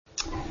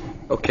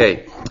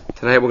Okay,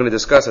 tonight we're going to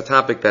discuss a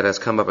topic that has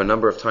come up a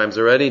number of times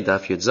already,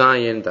 Daf Yud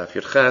Zayin, Daf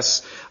Yud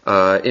Ches,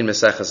 in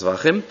Maseches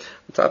Vachim.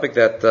 A topic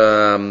that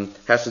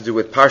has to do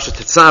with Parsha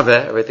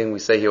Tetzaveh. Everything we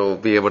say here we'll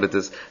be able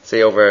to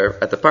say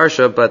over at the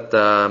Parsha, but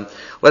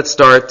let's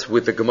start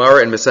with the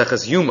Gemara in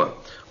Maseches Yuma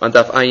on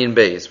Daf Ayin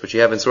Beis, which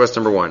you have in source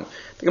number 1.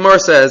 The Gemara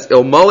says,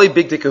 Il Mali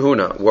Bigdei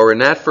Kehunah, were it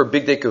not for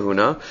Bigdei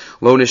Kehunah,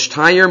 Lo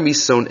Nishtayir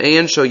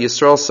Misonein Shel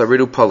Yisrael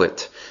Saridu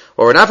Palit.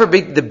 Or not for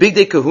the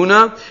Bigdei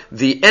Kehunah,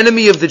 the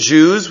enemy of the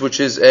Jews, which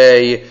is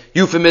a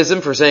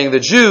euphemism for saying the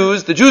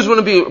Jews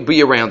wouldn't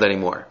be around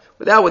anymore.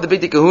 With the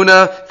Bigdei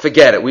Kehunah,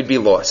 forget it, we'd be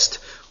lost.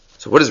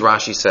 So what does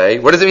Rashi say?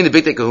 What does it mean,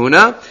 the Bigdei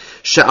Kehunah?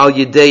 She'al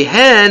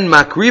yedeihen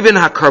makrivin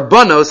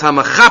hakarbanos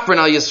hamachaprin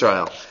al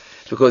Yisrael.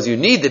 Because you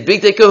need the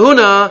Bigdei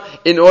Kehunah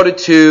in order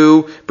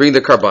to bring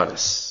the karbanos.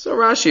 So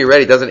Rashi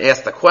already doesn't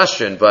ask the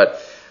question, but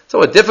it's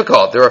somewhat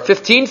difficult. There are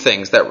 15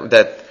 things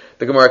that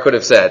the Gemara could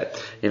have said,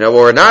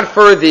 or not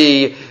for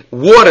the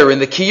water in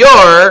the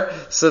kiyar,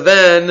 so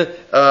then,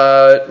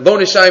 lo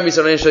nishayim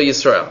misonein shel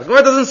Yisrael. The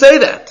Gemara doesn't say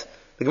that.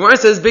 The Gemara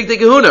says Bigdei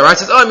Kehunah. Rashi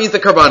says, it means the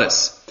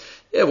karbanos.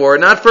 Yeah, or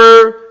not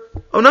for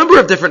a number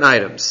of different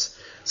items.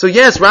 So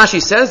yes,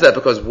 Rashi says that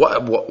because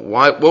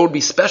what would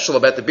be special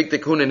about the Bigdei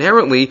Kehunah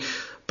inherently?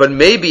 But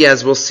maybe,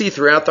 as we'll see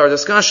throughout our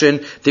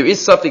discussion, there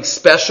is something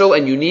special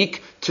and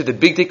unique to the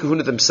Bigdei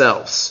Kehunah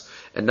themselves,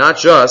 and not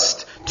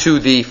just to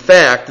the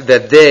fact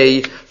that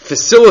they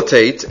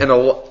facilitate and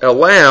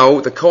allow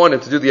the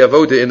Kohanim to do the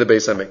avodah in the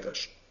Beis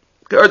HaMikdash.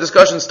 Our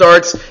discussion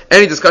starts,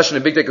 any discussion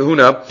in Bigdei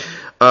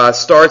Kehunah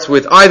starts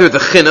with either the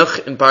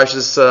chinuch in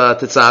Parshas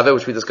Tetzaveh,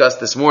 which we discussed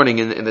this morning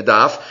in the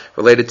daf,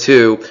 related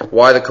to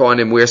why the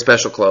Kohanim wear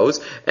special clothes,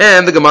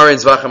 and the Gemara in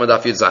Zvachim and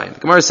Daf Yud Zayin. The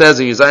Gemara says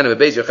in Yud Zayin of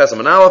Beis Yochesam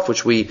and Aleph,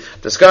 which we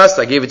discussed,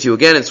 I gave it to you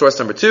again in source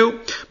number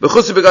 2.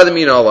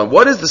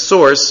 What is the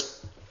source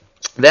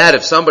that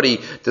if somebody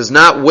does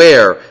not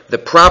wear the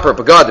proper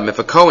begadim, if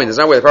a Kohen does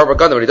not wear the proper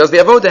begadim when he does the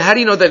avodah, how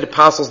do you know that it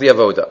apostles the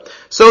avodah?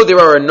 So there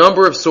are a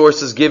number of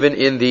sources given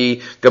in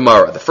the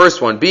Gemara. The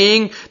first one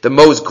being the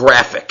most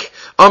graphic.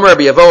 Amar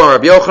Rabbi Yavo, Amar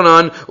Rabbi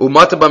Yochanan,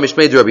 Umata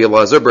b'mishmei Rabbi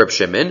Elazar b'Reb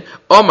Shimon,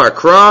 Amar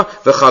Kra,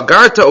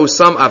 v'chagarta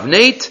osam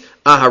avneit,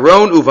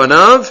 Aharon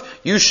uvanav,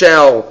 you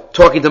shall,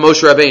 talking to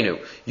Moshe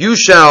Rabbeinu, you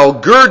shall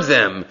gird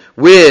them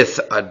with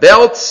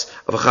belts,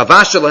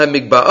 v'chavash lahem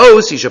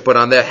migbaos, you shall put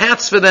on their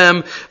hats for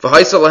them,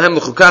 v'haisa lahem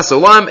l'chukas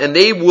olam, and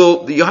it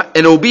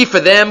will be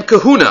for them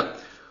kahuna.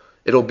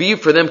 It'll be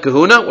for them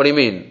kahuna? What do you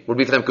mean? Will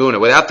be for them kahuna?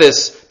 Without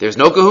this, there's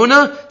no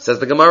kahuna? Says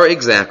the Gemara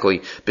exactly.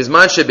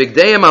 Bisman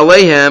shebigdeim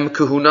aleihem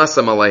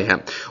kahunasam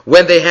aleihem.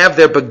 When they have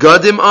their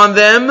begadim on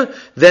them,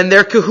 then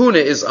their kahuna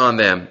is on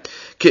them.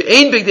 But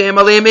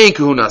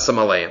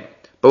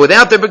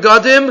without their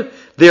begadim,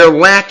 they're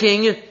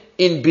lacking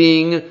in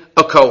being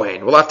a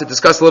Kohen. We'll have to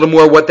discuss a little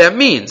more what that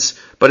means.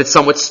 But it's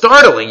somewhat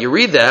startling. You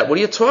read that, what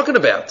are you talking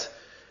about?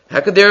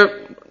 What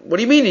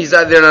do you mean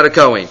they're not a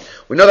Kohen?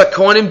 We know that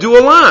Kohanim do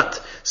a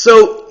lot.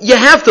 So you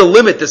have to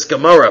limit this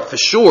Gemara for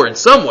sure in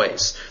some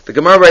ways. The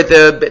Gemara, right,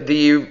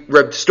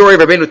 the story of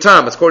Rabbeinu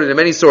Tam, it's quoted in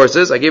many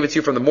sources. I gave it to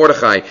you from the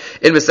Mordechai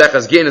in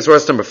Maseches Gittin in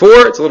source number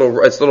 4. It's a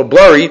little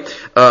blurry.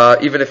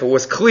 Even if it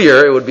was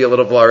clear, it would be a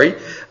little blurry.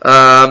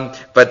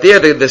 But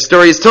there, the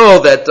story is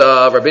told that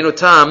Rabbeinu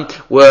Tam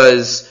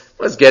was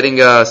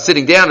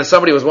sitting down, and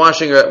somebody was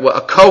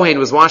a Kohen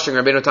was washing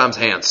Rabbeinu Tam's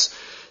hands.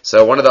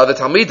 So one of the other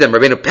Talmidim,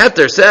 Rabbeinu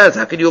Peter, says,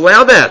 how could you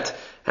allow that?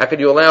 How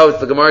could you allow,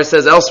 the Gemara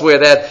says elsewhere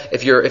that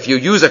if you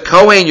use a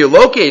Kohen, you're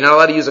located, you're not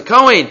allowed to use a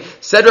Kohen.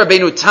 Said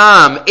Rabbeinu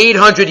Tam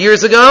 800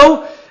 years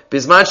ago,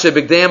 Bisman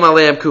shebigdeim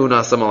aleim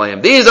kahunasam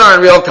aleim. These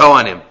aren't real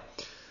Kohanim.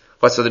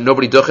 What, so that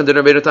nobody duchened in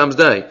Rabbeinu Tam's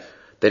day?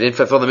 They didn't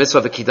fulfill the mitzvah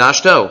of the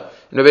Kiddashto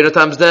in Rabbeinu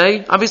Tam's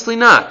day? Obviously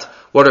not.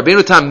 What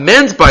Rabbeinu Tam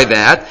meant by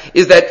that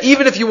is that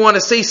even if you want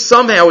to say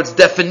somehow it's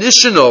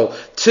definitional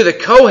to the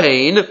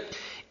Kohen,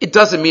 it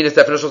doesn't mean it's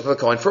definitional to the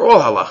Kohen for all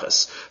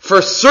halachas.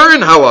 For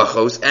certain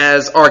halachos,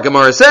 as our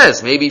Gemara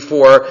says, maybe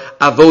for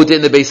avodah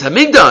in the Beis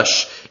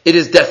HaMikdash, it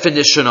is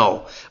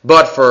definitional.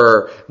 But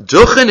for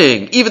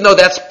duchening, even though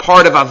that's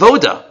part of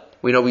avodah,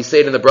 we say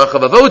it in the bracha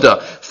of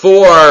avodah,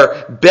 for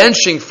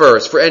benching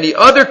first, for any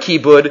other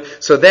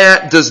kibud, so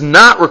that does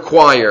not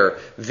require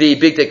the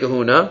Bigdei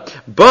Kehunah.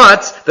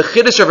 But the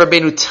chiddush of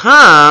Rabbeinu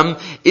Tam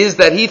is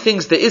that he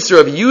thinks the issur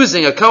of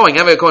using a Kohen,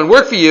 having a Kohen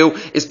work for you,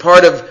 is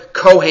part of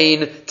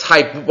Kohen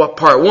type,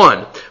 part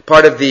 1.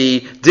 Part of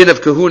the din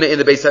of Kehunah in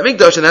the Beis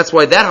HaMikdash, and that's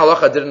why that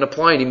halacha didn't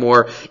apply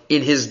anymore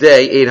in his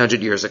day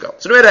 800 years ago.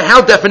 So no matter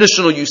how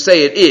definitional you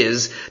say it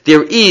is,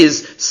 there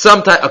is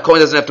some type, a Kohen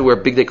doesn't have to wear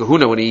Bigdei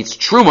Kehunah when he eats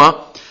Truma.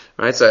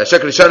 Right, so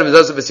Shekel Yishanim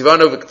V'Zosef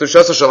V'Sivano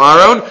V'Ktushasa Shel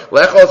Aaron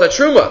Le'echol Et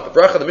HaTruma. The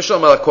bracha, the Mishnah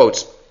Malach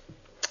quotes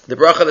the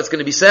bracha that's going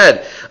to be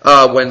said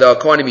when the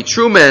Kohanim eat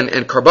Truma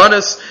and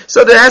Karbanos.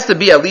 So there has to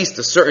be at least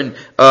a certain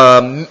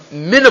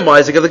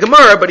minimizing of the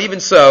Gemara, but even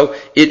so,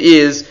 it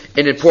is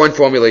an important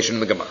formulation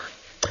in the Gemara.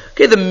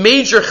 Okay, the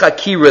major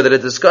chakira that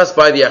is discussed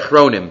by the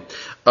Achronim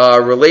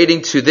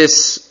relating to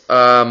this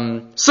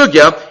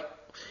sugya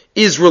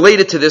is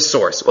related to this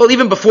source. Well,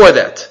 even before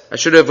that, I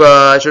should have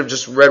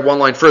just read one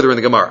line further in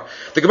the Gemara.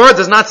 The Gemara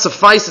does not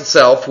suffice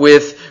itself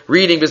with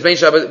reading Bigdei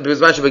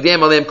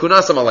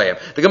Kehunah.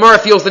 The Gemara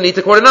feels the need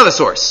to quote another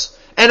source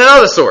and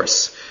another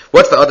source.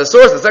 What's the other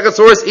source? The second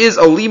source is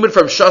a limud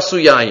from Shasu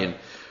Yayin.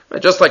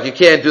 Right? Just like you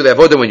can't do the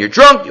avoda when you're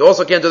drunk, you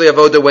also can't do the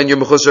avoda when you're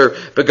mechusar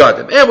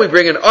begadim. And we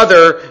bring in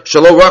other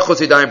shalo rachos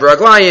yadayim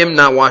v'raglayim,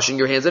 not washing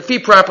your hands and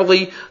feet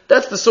properly.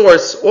 That's the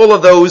source. All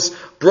of those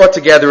brought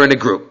together in a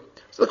group.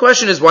 So the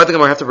question is, why do the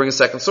Gemara have to bring a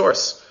second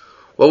source?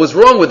 What was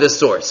wrong with this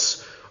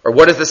source? Or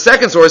what does the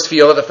second source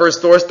feel that the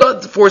first source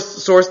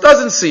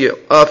doesn't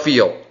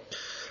feel?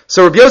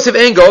 So Rabbi Yosef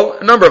Engel,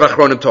 a number of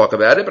Achronim talk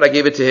about it, but I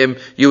gave it to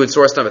you in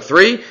source number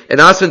 3, and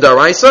Asman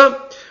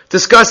Daraisa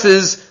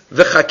discusses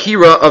the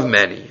Chakira of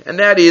many. And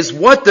that is,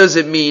 what does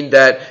it mean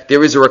that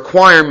there is a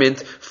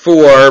requirement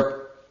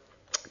for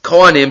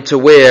Kohanim to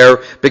wear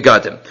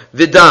begadim?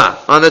 Vida,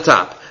 on the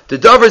top. The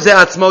davar ze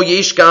atzmo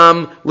yesh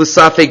gam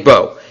l'safek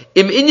bo.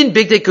 Im inyan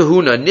Bigdei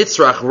Kehunah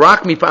nitzrach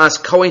rak mipas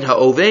kohen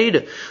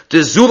ha'oved. De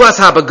zulas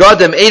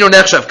ha'begadim eino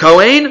nechshav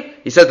kohen.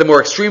 He said the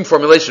more extreme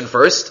formulation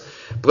first.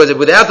 Because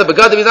without the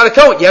begadim, he's not a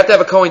kohen. You have to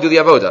have a kohen do the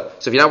avoda.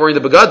 So if you're not wearing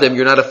the begadim,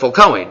 you're not a full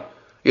kohen.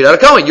 You're not a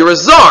kohen. You're a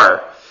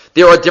zar.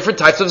 There are different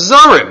types of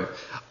zarim.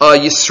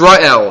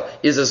 Yisrael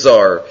is a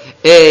zar.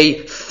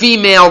 A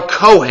female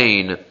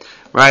kohen,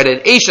 right?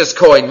 An Ashes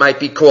kohen might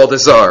be called a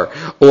zar.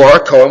 Or a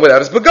kohen without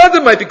his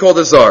begadim might be called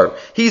a zar.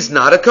 He's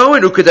not a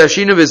kohen.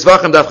 Ukadashinu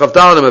v'zvachim daf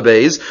chavdalim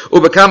abeis.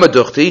 Ubekama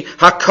duchti.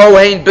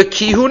 Ha-kohen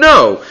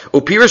bekihuno.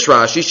 Upirish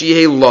Rashi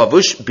shehei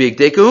lavush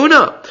Bigdei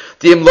Kehunah.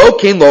 Dim lo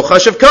kein lo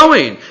chashav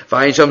kohen.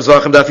 V'ayin sham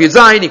zvachim daf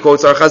yudzayin. He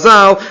quotes our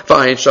chazal.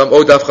 V'ayin sham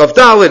o daf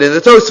chavdalim in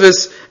the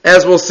Tosfos.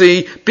 As we'll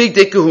see,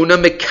 Bigdei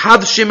Kehunah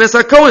mekavshim es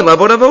ha-kohen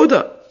lavod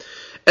avoda.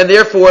 And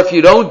therefore, if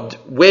he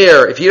doesn't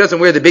wear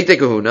the Bigdei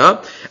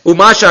Kehunah,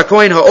 umasha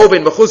kohen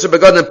ha'ovin mechusar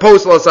begadim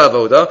post los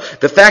avoda,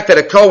 the fact that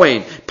a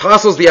kohen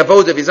passes the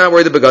avoda if he's not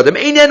wearing the begadim,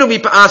 einenu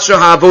mipa'asha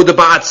ha'avoda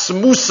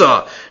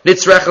ba'atzmusa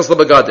nitzrechas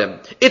lebegadim.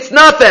 It's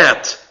not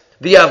that.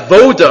 The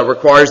avoda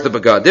requires the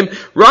begadim.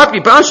 Rak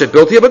mipa'asha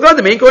bilti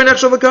begadim ain't going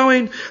actual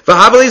kohen.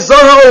 V'havali zar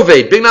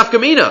ha'oved. Big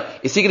nafkamina.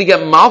 Is he going to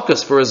get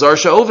malchus for a zar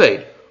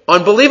sha'oved?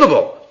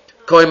 Unbelievable.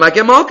 Kohen might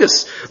get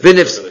malchus.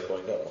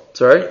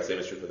 Sorry?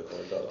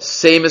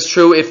 Same is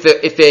true if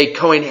a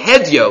Kohen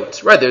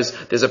Hedyot, right? There's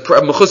a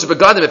mechusar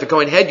begadim if a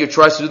Kohen Hedyot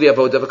tries to do the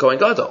avodah of a Kohen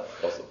Gadol.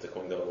 Also, if the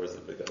Kohen Gadol wears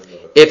the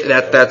begadim. If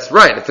that's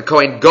right. If the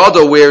Kohen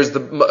Gadol wears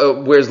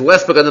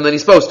less begadim than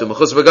he's supposed to,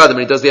 mechusar begadim, and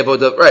he does the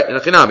avodah right in a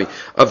chinami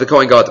of the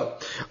Kohen Gadol.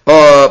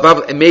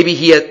 And maybe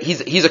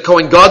he's a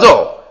Kohen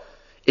Gadol.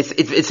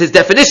 It's his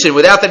definition.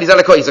 Without that, he's not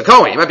a Kohen. He's a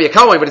Kohen. He might be a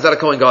Kohen, but he's not a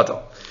Kohen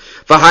Gadol.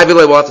 We'll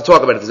have to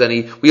talk about if there's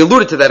any. We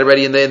alluded to that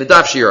already in the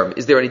Daf Shirim.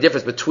 Is there any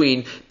difference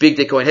between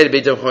Bigdei Kohen Head and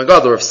Bigdei Kohen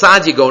Gadol, or if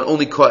Sadia Gon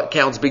only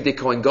counts Bigdei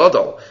Kohen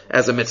Gadol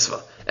as a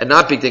mitzvah and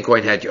not Bigdei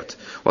Kohen Hedyot?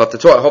 We'll have to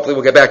talk. Hopefully,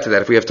 we'll get back to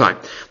that if we have time.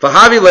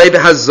 V'havilei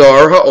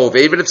behazar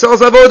ha'oved, but if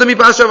sells avoda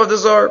mipashav of the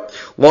zar.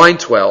 Line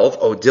 12.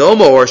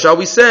 Odilma, or shall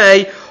we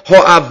say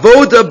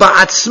ha'avoda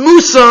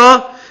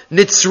ba'atzmusa.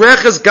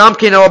 Nitzreches gam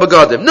kein al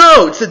begadim.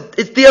 No, it's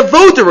the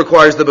avoda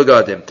requires the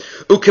begadim.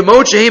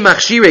 Ukemot shehi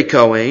machshirei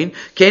kohen,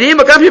 kein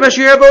makam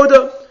machshirei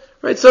avoda.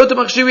 Right, so to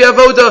machshirei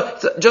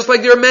avoda, just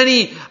like there are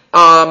many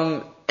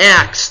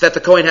acts that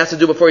the kohen has to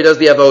do before he does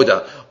the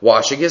avoda.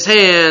 Washing his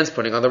hands,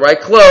 putting on the right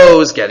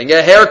clothes, getting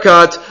a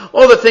haircut,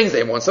 all the things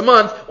they once a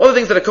month, all the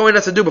things that a kohen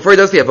has to do before he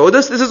does the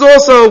avodas. This is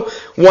also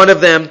one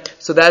of them.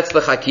 So that's the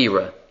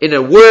chakira. In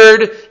a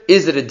word,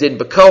 is it a din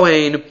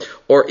b'kohen,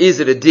 or is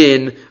it a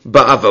din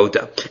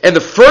ba'avoda? And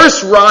the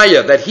first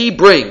raya that he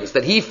brings,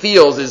 that he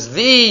feels is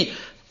the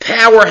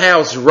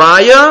powerhouse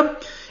raya,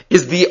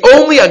 is the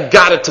only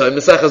agadata in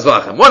Maseches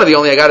Vachim. One of the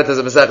only agadatas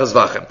in Maseches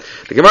Vachim.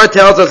 The Gemara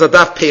tells us that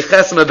Daf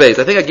Peches Mabeis.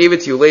 I think I gave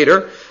it to you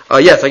later.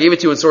 Yes, I gave it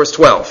to you in source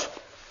 12.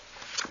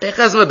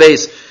 Peches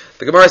Mabeis.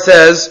 The Gemara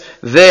says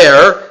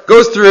there,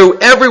 goes through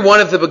every one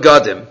of the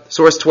begadim.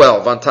 Source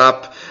 12 on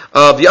top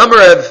of the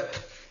Amarev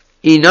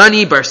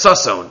Inani Bar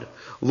Sason.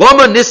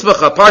 Lama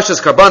nismacha parshas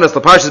karbanos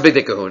la parshas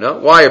Bigdei Kehunah.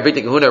 Why are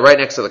Bigdei Kehunah right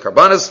next to the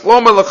karbanos?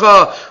 Lama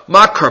lacha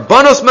ma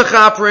karbanos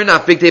mechaprin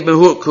af Bigdei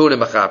Kehunah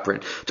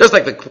mechaprin. Just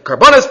like the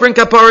karbanos bring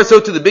kapara, so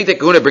to the Bigdei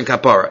Kehunah bring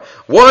kapara.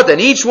 What?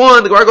 And each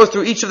one, the Gemara goes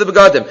through each of the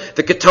begadim.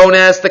 The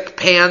ketones, the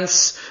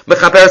pants,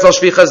 mechaperes al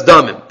shvichas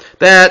damim.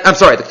 The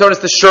ketones,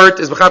 the shirt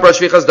is mechaper al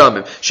shvichas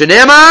damim.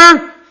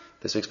 Shenemar.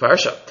 This week's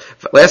parsha.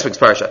 Last week's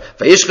parsha.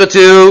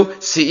 Vayishchatu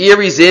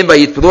siirizim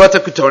vayitpluata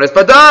kutones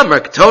badam.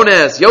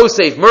 Ketones,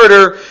 Yosef,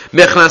 murder.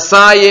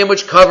 Mechnasayim,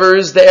 which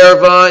covers the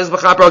erva, is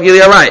b'chaper al gili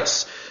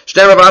arayis.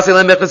 Shneim avasi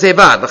lem mechnasei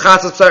vad.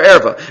 L'chasas b'sar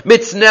erva.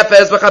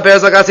 Mitznefes b'chaper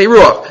zagasei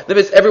ruach.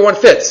 Everyone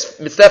fits.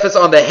 Mitznefes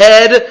on the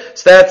head,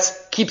 so that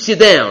keeps you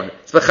down.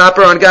 It's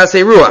b'chaper on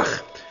gasei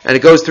ruach. And it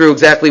goes through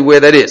exactly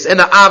where that is.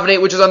 And the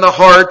avnei, which is on the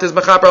heart, is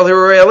b'chaper al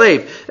hirurei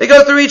alev. It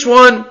goes through each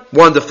one.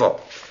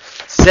 Wonderful.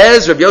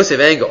 Says Rabbi Yosef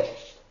Engel,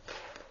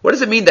 What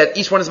does it mean that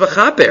each one is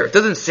mechaper? It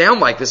doesn't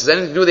sound like this has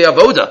anything to do with the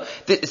avoda.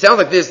 It sounds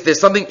like there's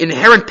something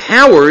inherent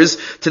powers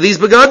to these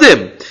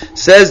begadim.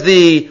 Says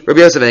the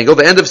Rabbi Yosef Engel,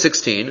 the end of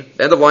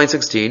line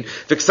 16.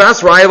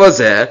 V'ksas raya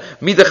lazeh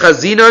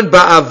midachazinan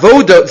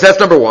ba'avoda. That's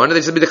number one. And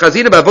they said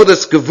midachazinan ba'avoda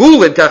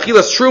skavulin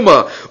kachilas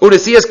truma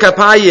unesias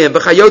kapayim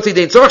v'chayotzi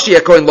dein tzorch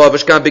sheyakoin lo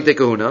v'shkam Bigdei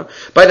Kehunah.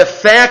 By the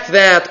fact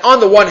that on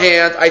the one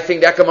hand, I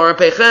think that Gemara in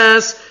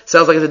Peches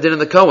sounds like it's a din in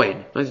the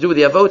Kohen. Nothing to do with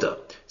the avoda.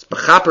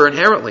 Mechaper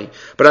inherently.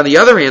 But on the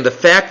other hand, the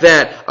fact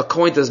that a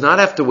Kohen does not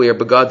have to wear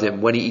begadim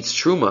when he eats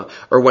truma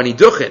or when he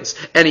duchins,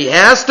 and he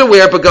has to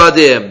wear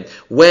begadim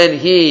when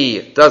he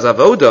does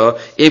avoda,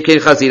 imkein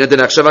chazina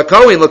denachshav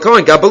haKohen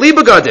l'Kohen gabali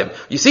begadim.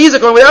 You see, he's a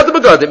Kohen without the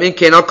begadim.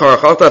 Imkein al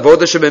karchal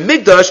avoda shebem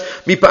migdash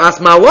mipaas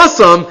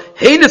ma'awasam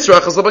heinitz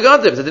rachas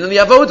l'begadim. It's a din in the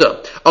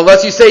avoda.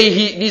 Unless you say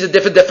he needs a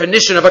different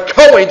definition of a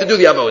Kohen to do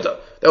the avoda.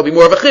 That would be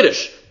more of a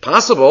chiddush.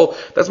 Possible.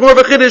 That's more of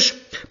a chiddush.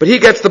 But he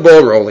gets the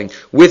ball rolling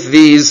with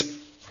these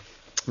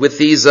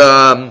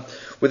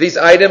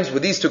items,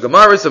 with these two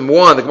Gemaras. Number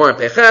one, the Gemara in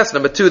Peches.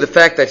 Number two, the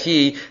fact that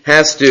he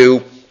has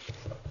to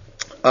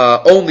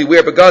only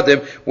wear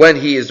begadim when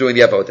he is doing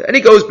the avodah. And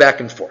he goes back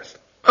and forth.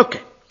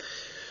 Okay.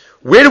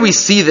 Where do we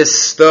see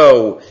this,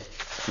 though,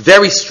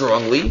 very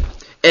strongly?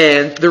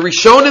 And the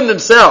Rishonim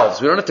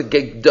themselves, we don't have to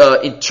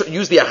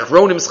use the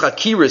Achronim's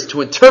Chakiras to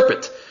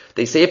interpret.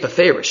 They say it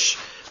beferish.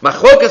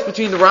 Machlokas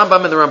between the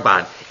Rambam and the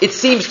Ramban. It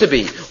seems to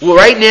be. Well,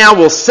 right now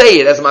we'll say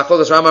it as a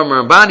Machlokas Rambam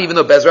and Ramban, even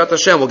though Bezrat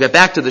Hashem, we'll get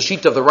back to the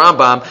Shita of the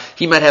Rambam.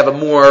 He might have a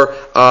more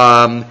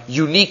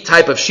unique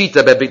type of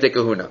Shita by Bigdei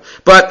Kehunah.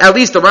 But at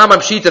least the Rambam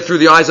Shita through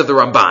the eyes of the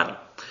Ramban.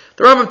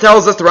 The Rambam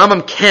tells us the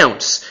Rambam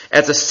counts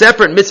as a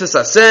separate mitzvah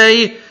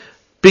saseh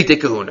Bigdei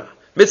Kehunah.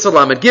 Mitzvah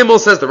Lamed Gimel,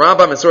 says the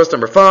Rambam in source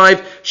number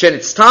 5,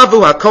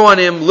 Shenitztavu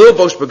HaKohanim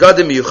Lilbosh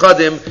Begadim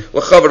Miyuchadim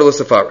L'Chavar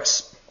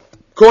L'Sefaris.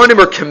 Kohanim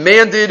are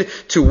commanded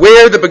to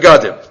wear the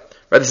begadim.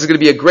 Right? This is going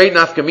to be a great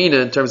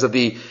nafkamina in terms of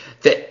the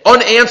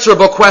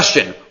unanswerable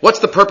question. What's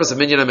the purpose of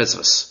minyan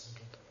mitzvahs?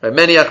 Right?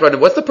 Many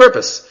achronim, what's the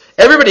purpose?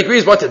 Everybody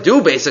agrees what to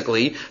do,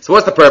 basically. So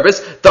what's the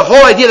purpose? The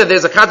whole idea that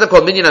there's a concept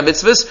called minyan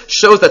mitzvahs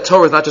shows that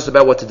Torah is not just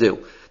about what to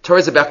do. Torah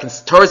is about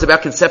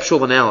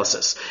conceptual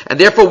analysis. And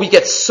therefore we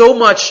get so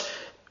much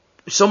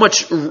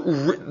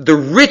the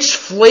rich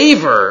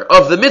flavor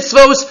of the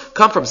mitzvos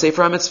come from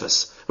Sefer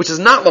HaMitzvahs, which is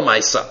not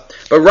Lamaisa.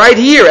 But right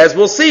here, as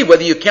we'll see,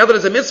 whether you count it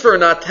as a mitzvah or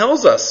not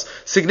tells us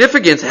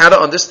significance, how to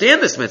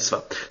understand this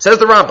mitzvah. Says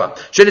the Rambam,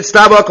 the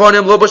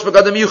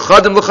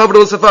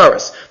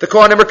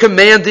Kohanim are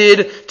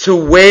commanded to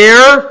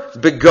wear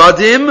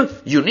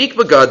begadim, unique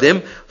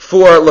begadim,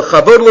 for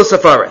l'chavod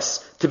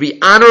l'safaris, to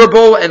be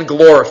honorable and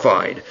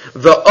glorified.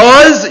 The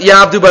Oz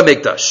Yavdu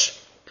B'Mikdash.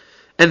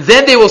 And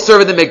then they will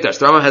serve in the Mikdash.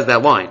 The Rambam has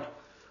that line.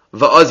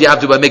 Va'az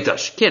yavdu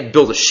b'mikdash. Can't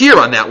build a shir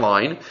on that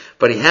line,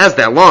 but he has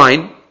that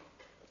line.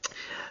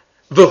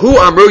 V'hu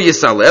amru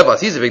yisalev.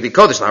 He's a Bigdei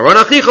Kodesh. Na'aron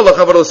achicha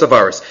l'chavod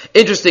l'savaris.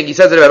 Interesting, he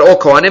says it about all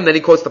Kohanim, then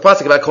he quotes the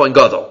pasuk about Kohen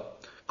Gadol.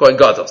 Kohen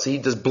Gadol. So he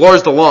just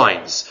blurs the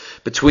lines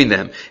between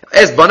them.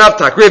 Es banav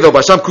takriv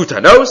basham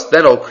kutanos.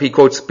 Then he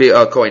quotes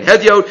Kohen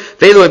Hedyot.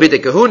 Veilu and Bigdei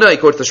Kehunah. He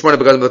quotes the Shmona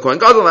begadim of the Kohen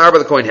Gadol and Arba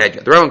the Kohen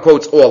Hedyot. The Rambam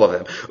quotes all of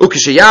them.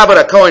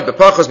 Ukishayavad Kohen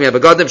bepachos mi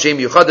begadim shem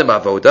yuchadim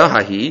avoda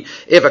hahi.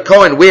 If a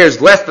Kohen wears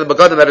less than the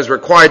begadim that is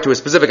required to a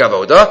specific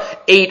avoda,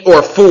 8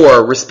 or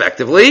 4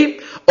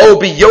 respectively, o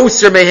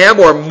biyoser mehem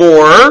or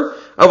more.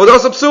 Avodah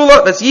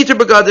psula, that's Yitr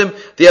Begadim,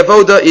 the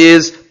Avodah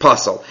is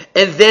Pasal.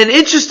 And then,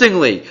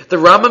 interestingly, the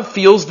Rambam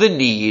feels the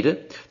need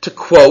to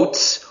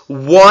quote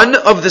one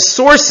of the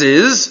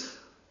sources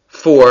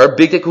for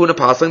Bigdei Kehunah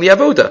Pasaling the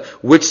Avodah.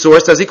 Which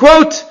source does he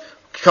quote?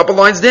 A couple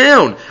lines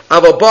down.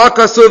 Uba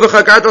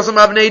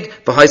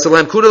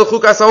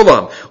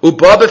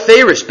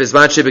beferish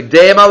bizman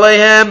shebigdeim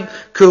aleihem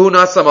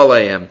kahunasam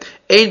aleihem.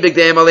 Ein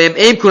bigdeim aleihem,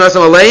 ein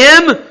kahunasam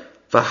aleihem,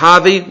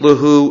 v'havi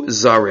luhu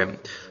zarim.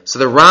 So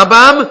the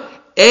Rambam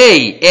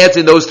A, adds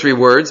in those 3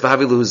 words,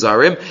 v'havi luhu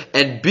zarim,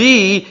 and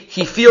B,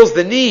 he feels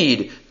the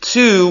need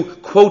to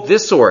quote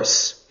this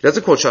source. He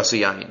doesn't quote Shasu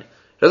Yain. He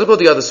doesn't quote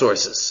the other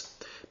sources.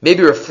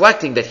 Maybe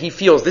reflecting that he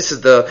feels this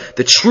is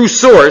the true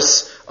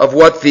source of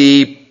what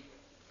the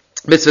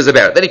mitzvah is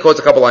about. Then he quotes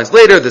a couple lines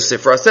later, the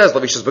Sifra says,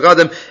 Lovishas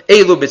Begadim,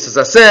 Elu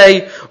mitzvah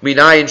aseh,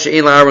 Minayin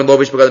she'en la'aron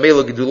Lovish Begadim,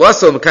 Elu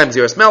gidulaso, Mekayim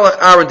Ziras Melech.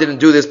 Aaron didn't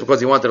do this because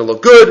he wanted to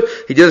look good.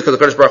 He did it because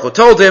the Kodesh Baruch Hu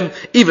told him,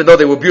 even though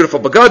they were beautiful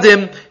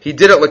Begadim, he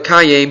did it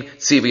l'kayim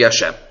tzivi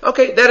Hashem.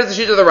 Okay, that is the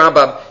sheet of the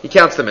Rambam. He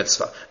counts the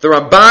mitzvah. The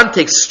Ramban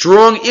takes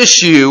strong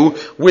issue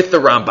with the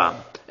Rambam.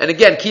 And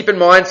again, keep in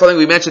mind something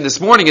we mentioned this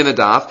morning in the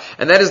daf,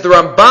 and that is the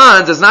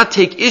Ramban does not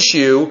take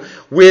issue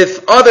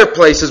with other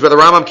places where the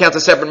Rambam counts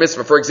a separate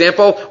mitzvah. For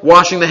example,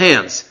 washing the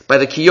hands by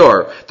the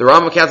kiyor. The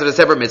Rambam counts it a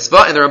separate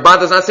mitzvah, and the Ramban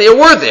does not say a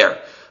word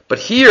there. But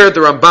here,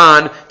 the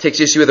Ramban takes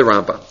issue with the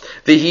Rambam.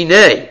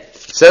 V'hinei,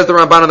 says the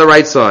Ramban on the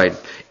right side,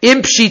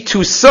 Im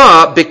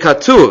pshitusa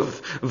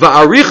b'katuv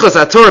va'arichas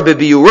haTorah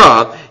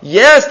b'biura.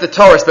 Yes, the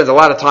Torah spends a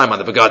lot of time on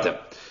the begadim.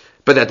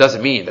 But that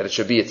doesn't mean that it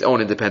should be its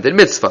own independent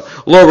mitzvah.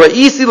 Lo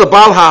ra'isi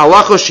lebal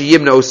ha'alacha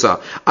sheyimna osa.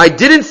 I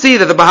didn't see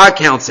that the Baha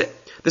counts it.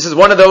 This is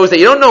one of those that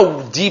you don't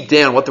know deep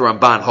down what the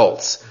Ramban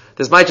holds.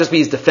 This might just be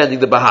he's defending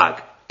the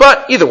Bahag.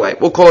 But either way,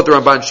 we'll call it the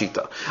Ramban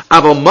Shita.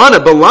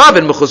 Avomana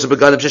belavin mechusar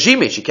begadim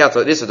shashimi. She counts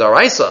the Issa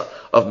Daraisa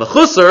of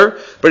mechusar,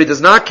 but he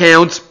does not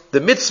count the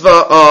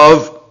mitzvah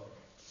of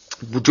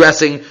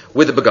dressing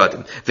with the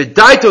begadim.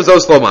 V'daito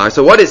zos lomar.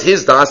 So what is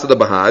his das of the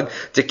Bahag?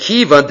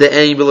 Tekiva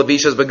de'ein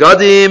v'lavishas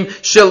begadim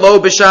shelo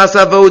b'shas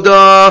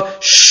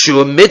avoda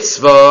shum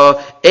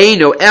mitzvah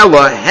eino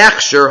ela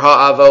hechsher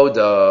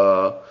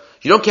ha'avoda.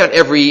 You don't count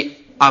every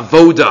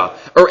avoda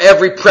or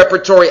every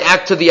preparatory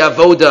act to the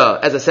avoda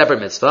as a separate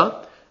mitzvah.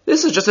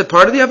 This is just a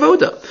part of the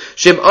avoda.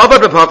 Shem avad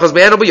b'pachas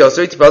be'an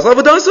u'b'yosei tipaz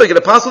avoda, so you get a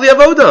apostle the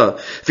avoda.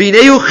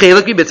 V'ineu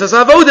chelak mitzvahs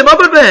avodim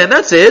avad be'an.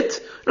 That's it.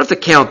 You don't have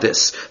to count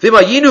this.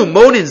 V'mayinu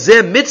monin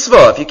zeh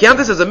mitzvah. If you count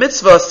this as a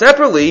mitzvah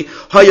separately,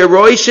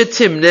 hayaroi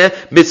shetimne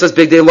mitzvahs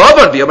bigdei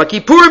lavan v'yom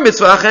kippur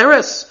mitzvah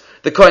acheres.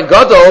 The Kohen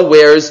Gadol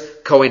wears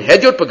Kohen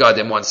Hedyot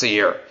begadim once a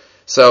year.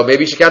 So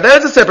maybe you should count that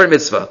as a separate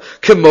mitzvah.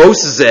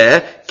 Kemos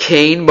zeh,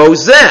 kain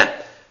mozeh.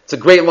 It's a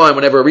great line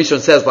whenever a Rishon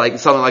says like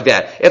something like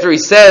that. After he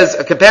says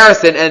a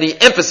comparison and he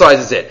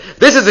emphasizes it.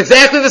 This is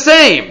exactly the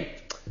same.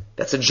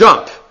 That's a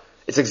jump.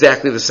 It's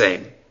exactly the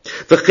same.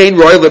 V'chein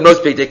roy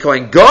limnos Bigdei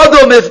Kohen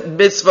Gadol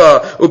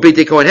mitzvah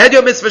u'Bigdei Kohen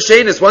Hedyot mitzvah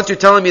shenis. Once you're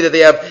telling me that they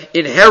have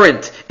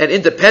inherent and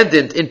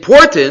independent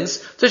importance,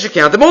 so you should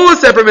count them all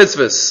as separate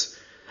mitzvahs.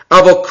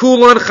 Avol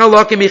kulan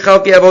chalakim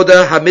michalki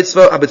avoda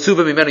ha-mitzvah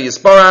ha-betzuva mimenu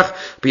yisparach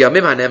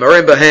b'yamim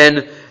ha-nemarim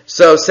b'hen.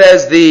 So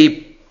says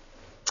the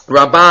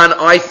Ramban,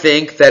 I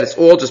think that it's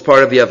all just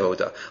part of the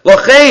avoda.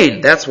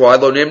 Lochein, that's why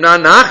lo nimna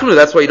nachnu.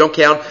 That's why you don't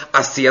count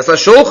asiyas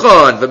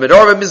ha-shulchan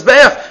v'menorah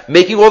v'mizbeach,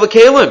 making all the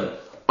kalim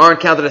aren't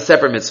counted as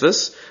separate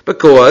mitzvahs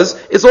because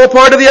it's all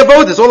part of the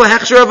avoda. It's all a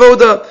hechsher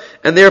avoda,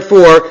 and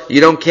therefore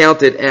you don't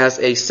count it as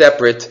a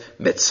separate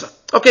mitzvah.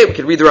 Okay, we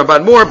can read the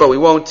Ramban more, but we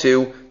won't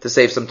to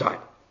save some time.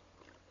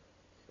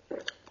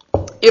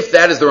 If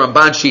that is the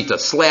Ramban Shita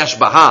 /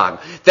 Bahag,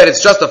 that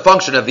it's just a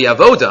function of the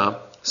avoda,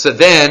 so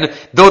then,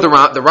 though the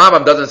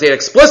Rambam doesn't say it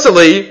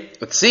explicitly,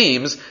 it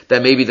seems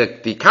that maybe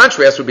the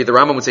contrast would be the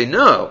Rambam would say,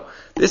 no,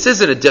 this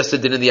isn't just a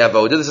din in the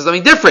avoda, this is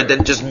something different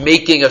than just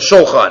making a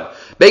shulchan.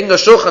 Making a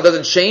shulchan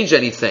doesn't change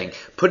anything.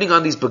 Putting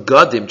on these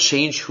begadim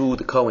change who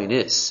the Kohen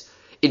is.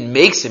 It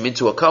makes him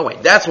into a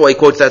Kohen. That's why he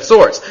quotes that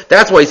source.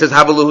 That's why he says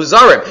Havalu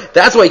Huzarim.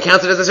 That's why he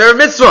counts it as a separate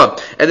mitzvah.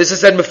 And this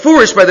is said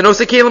mefurish by the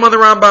Nosei Kelim on the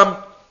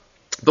Rambam.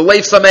 The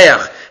Leif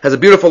Sameach has a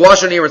beautiful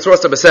lashon here in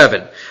source number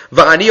 7.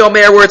 Va'ani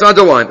omer, where it's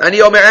underlined.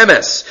 Ani omer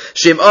emes.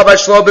 Shem avad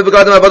shlo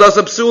bebegadim avodas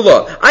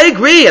psula. I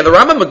agree, and the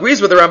Rambam agrees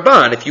with the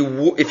Ramban.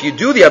 If you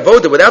do the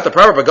avoda without the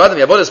proper begadim,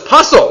 the avoda is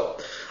pasul.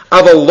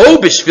 Aval lo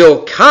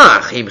b'shvil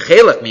kach im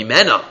chelek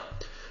mimena.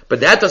 But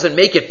that doesn't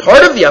make it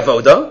part of the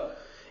avoda.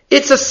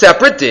 It's a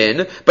separate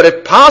din, but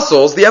it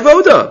passes the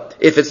avoda.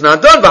 If it's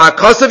not done,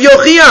 va'akasav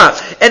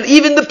yochia. And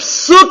even the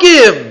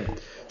psukim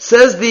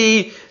says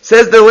the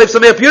Leif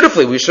Sameach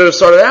beautifully. We should have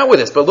started out with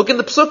this, but look in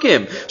the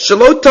psukim.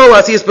 Shalot tol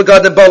asiyas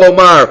begadim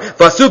balomar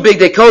vasu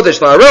bigdei kodesh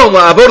la'aron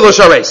la'avod lo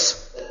shares.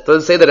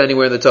 Doesn't say that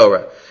anywhere in the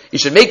Torah. You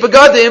should make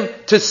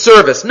begadim to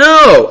service.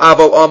 No,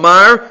 avol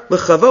omar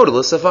lechavod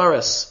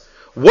l'safaris.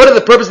 What are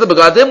the purpose of the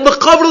begadim?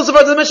 Lechavod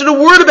l'safaris. Doesn't mention a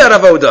word about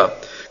avoda.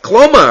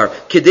 Klomar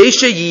kedei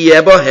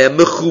sheyeh bahem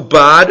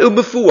mechubad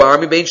u'mefuar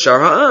mibein shar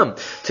ha'am,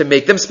 to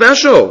make them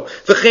special.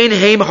 V'chein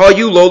heim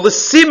hayu lo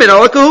l'simin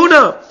ala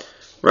Kehunah.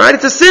 Right?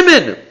 It's a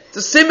simin.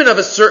 It's a siman of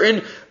a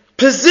certain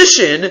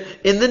position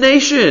in the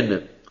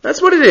nation.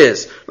 That's what it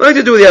is. Nothing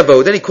to do with the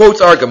avod. Then he quotes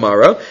our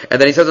Gemara,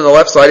 and then he says on the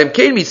left side,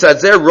 "Imkein mitzad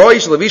zer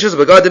roish levishas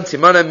begadim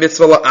timana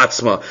mitzvah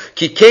la'atzma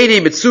ki keini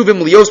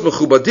mitzuvim lios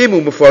mechubadim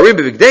u'mefuarim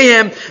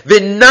bevigdeihem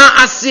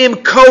v'na'asim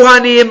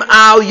kohanim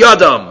al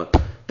yadam."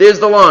 There's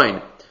the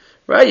line,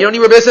 right? You don't need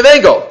Rabbi Yosef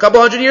Engel. A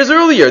couple hundred years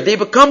earlier, they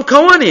become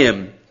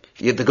kohanim.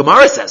 The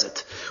Gemara says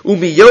it.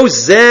 Because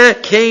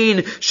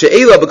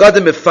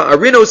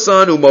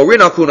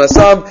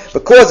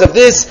of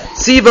this,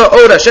 Siva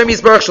Od Hashem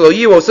Yisbarach Shelo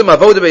Yiyu Osim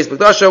Avoda Beis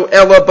Mikdasho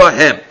Ela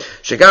Bahem.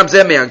 Shegam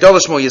Zeh Me'agdol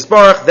Shmo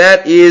Yisbarach.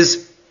 That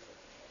is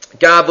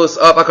Gavus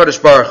of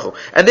HaKadosh Baruch Hu.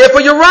 And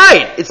therefore you're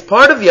right. It's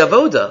part of the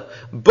Avoda.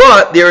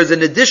 But there is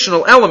an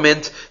additional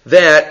element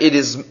that it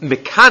is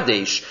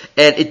Mekadesh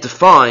and it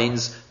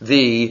defines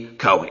the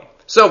Kohen.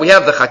 So we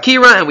have the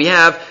Chakira and we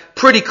have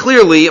pretty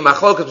clearly a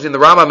machlokas between the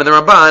Rambam and the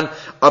Ramban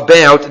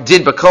about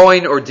din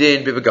b'kohen or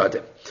din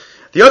b'begadim.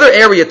 The other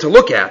area to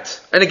look at,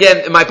 and again,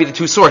 it might be the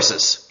two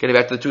sources. Getting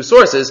back to the two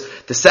sources,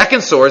 the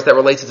second source that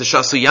relates to the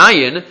Shasu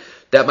Yayin,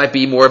 that might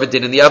be more of a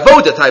din in the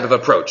avoda type of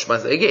approach.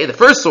 Again, the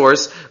first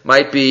source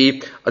might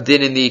be a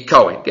din in the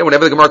Kohen. Again,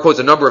 whenever the Gemara quotes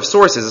a number of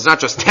sources, it's not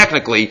just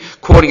technically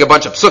quoting a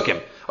bunch of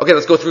psukim. Okay,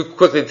 let's go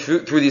quickly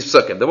through these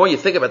psukim. The more you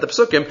think about the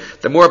psukim,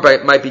 the more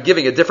it might be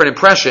giving a different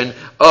impression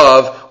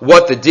of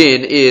what the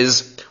din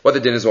is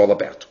all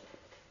about.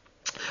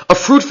 A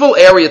fruitful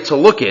area to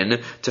look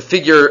in to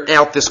figure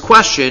out this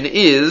question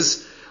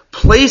is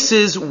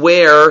places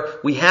where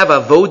we have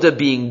avoda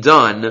being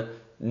done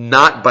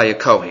not by a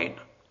Kohen.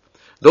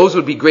 Those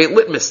would be great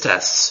litmus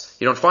tests.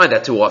 You don't find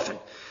that too often.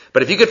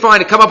 But if you could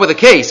come up with a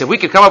case, if we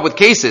could come up with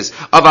cases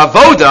of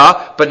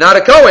avoda, but not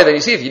a kohen, then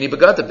you see if you need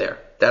begadim there.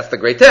 That's the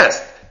great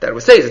test. That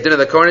would say it's din of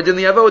the kohen and din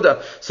of the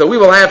avoda. So we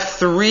will have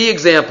 3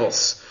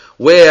 examples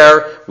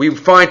where we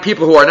find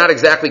people who are not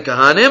exactly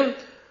kahanim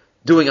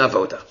doing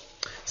avoda.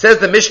 Says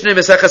the Mishnah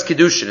Meseches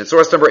Kiddushin in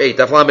source number 8,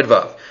 Daf Lamed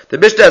Vav. The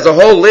Mishnah has a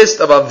whole list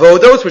of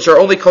avodos which are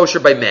only kosher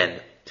by men.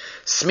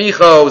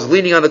 Smichos,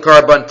 leaning on the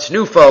carbon,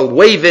 tnufal,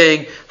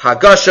 waving,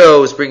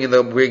 hagashos, bringing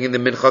the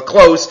mincha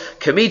close,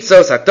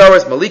 kamitzos,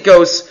 hakdaros,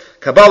 malikos,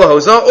 kabbalah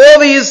hozah,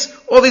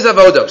 all these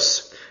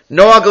avodos.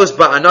 Noagos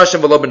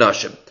ba'anashim v'lo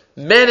b'nashim.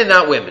 Men and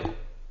not women.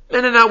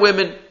 Men and not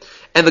women.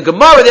 And the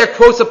Gemara there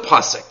quotes a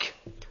pasuk.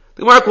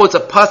 The Gemara quotes a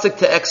pasuk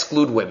to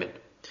exclude women.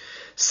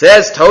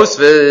 Says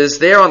Tosfos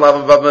there on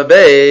Lavan Vav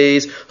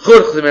Mabeis,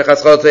 Church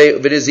Mechatzchote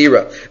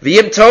V'Nizira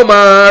V'Yim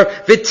Tomar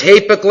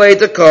V'Tepek Le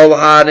Dekol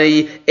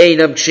Hani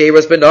Einam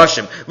Ksheras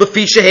Benashim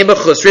L'Fi Shehem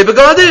Achusrei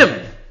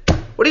Begadim.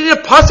 What do you need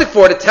a pasuk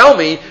for to tell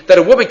me that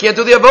a woman can't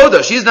do the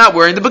avoda? She's not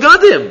wearing the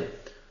begadim.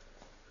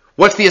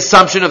 What's the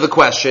assumption of the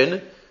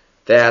question?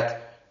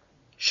 That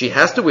she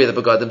has to wear the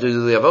begadim to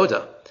do the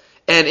avoda.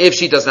 And if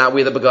she does not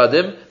wear the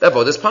begadim, the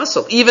avoda is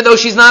possible, even though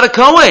she's not a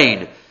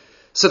kohen.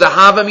 So the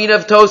Havamina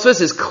of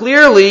Tosfos is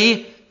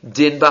clearly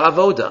din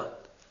ba'avoda.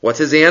 What's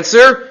his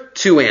answer?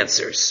 2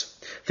 answers.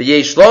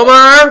 V'yesh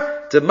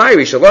lomar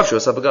d'mayri shalav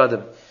shos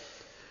begadim.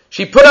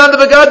 She put on the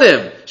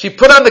begadim. She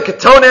put on the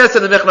ketones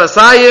and the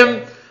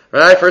michnasayim.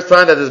 Right, first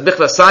time that there's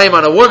michnasayim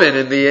on a woman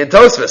in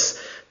Tosfos.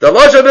 The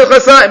losh of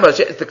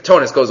michnasayim. The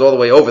ketones goes all the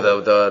way over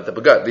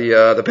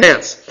the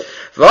pants.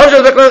 The losh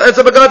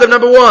of begadim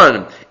number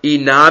 1.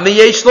 Inami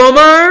yesh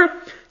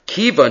lomar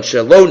kivan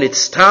shelo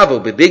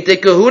nitztavu b'Bigdei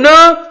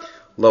Kehunah.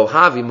 Lo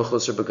havi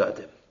mechusar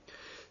begadim.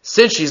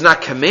 Since she's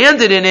not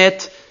commanded in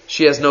it,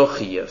 she has no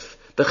chiyuv.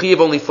 The chiyuv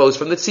only flows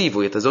from the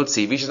tzivui. If there's no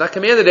tzivui, she's not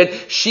commanded in.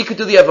 She could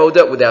do the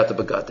avoda without the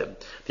begadim.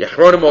 The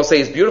Achronim all say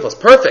it's beautiful, it's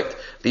perfect.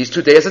 These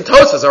 2 days in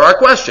Tosfos are our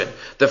question.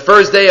 The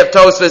first day of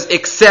Tosfos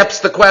accepts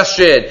the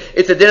question.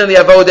 It's a din of the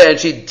avoda, and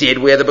she did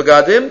wear the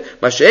begadim.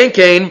 Mashen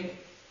Kain,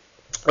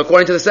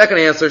 according to the second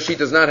answer, she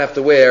does not have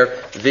to wear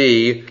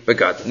the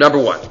begadim. Number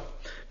 1.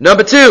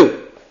 Number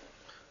 2,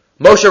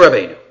 Moshe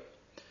Rabbeinu.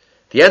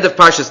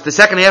 The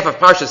second half of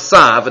Parshas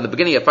Sav and the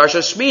beginning of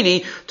Parshas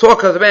Shmini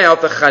talk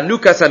about the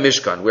Chanukas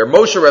HaMishkan, where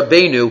Moshe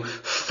Rabbeinu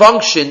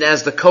functioned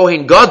as the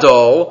Kohen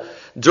Gadol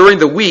during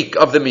the week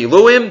of the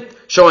Miluim,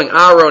 showing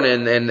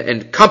Aaron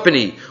and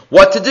company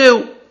what to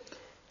do.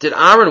 Did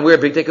Aaron wear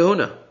Bigdei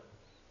Kehunah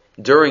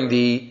during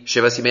the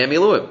Shivas Yimei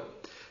Miluim?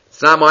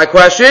 It's not my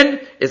question.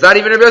 It's not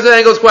even Rabbi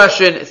Engel's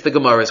question. It's the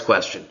Gemara's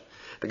question.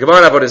 The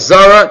Gemara in Avodah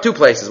Zarah, 2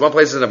 places. One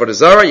place is in Avodah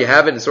Zarah, you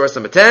have it in source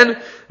number 10.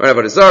 Or in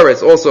Avodah Zarah,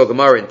 it's also a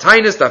Gemara in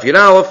Tainus, Daf Yud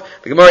Aleph.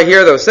 The Gemara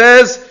here, though,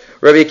 says,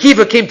 Rabbi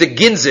Akiva came to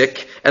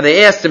Ginzik, and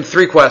they asked him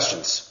 3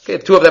 questions. Okay,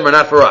 2 of them are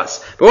not for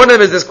us. But one of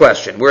them is this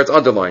question, where it's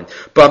underlined.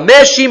 What did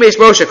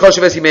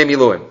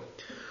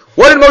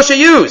Moshe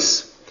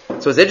use?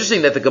 So it's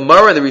interesting that the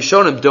Gemara and the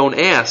Rishonim don't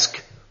ask,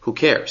 who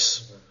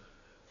cares?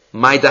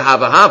 Mai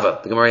dahava hava.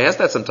 The Gemara asks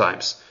that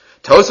sometimes.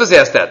 Tosfos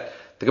asked that.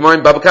 The Gemara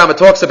in Baba Kama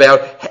talks about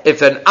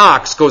if an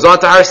ox goes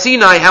onto Har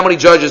Sinai, how many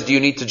judges do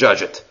you need to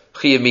judge it?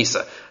 Chiyav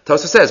Misa.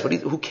 Tosfos says,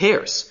 who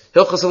cares?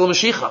 Hilchos Elo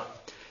Mashicha.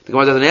 The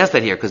Gemara doesn't ask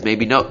that here because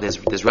maybe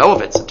there's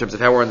relevance in terms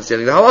of how we're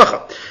understanding the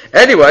halacha.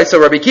 Anyway, so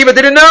Rabbi Kiva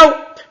didn't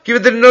know. Kiva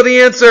didn't know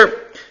the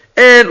answer.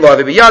 And Lo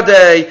Avi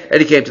B'Yadei,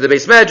 and he came to the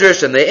Beis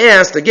Medrash, and they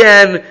asked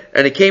again,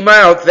 and it came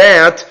out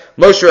that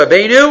Moshe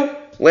Rabbeinu,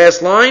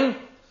 last line,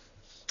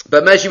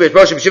 but Moshe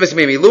B'Shivas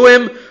Yimei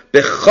Miluim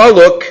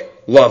B'Chaluk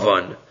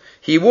Lavan.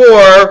 He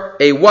wore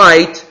a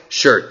white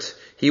shirt.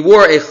 He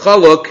wore a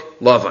chaluk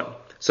lavan.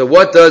 So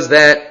what does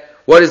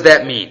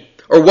that mean?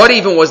 Or what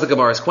even was the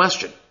Gemara's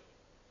question?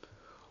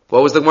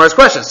 What was the Gemara's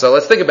question? So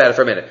let's think about it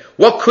for a minute.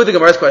 What could the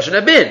Gemara's question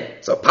have been?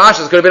 So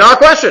Pashas could have been our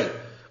question.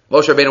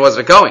 Moshe Rabbeinu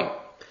wasn't a Kohen.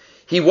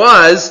 He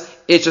was,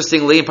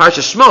 interestingly, in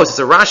Parshas Shmos, it's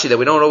a Rashi that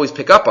we don't always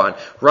pick up on.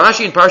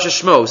 Rashi in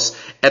Parshas Shmos,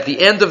 at the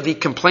end of the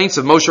complaints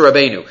of Moshe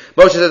Rabbeinu,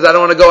 Moshe says, I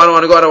don't want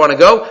to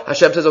go.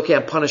 Hashem says, okay,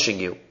 I'm punishing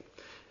you.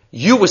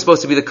 You were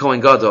supposed to be the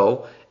Kohen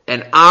Gadol,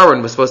 and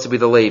Aaron was supposed to be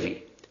the Levi.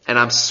 And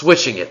I'm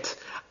switching it.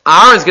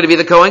 Aaron's going to be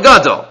the Kohen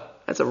Gadol.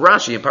 That's a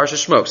Rashi in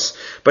Parshas Shmos.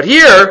 But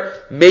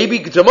here,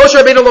 maybe, so Moshe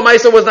Rabbeinu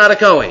Lamaisa was not a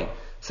Kohen.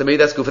 So maybe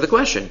that's good for the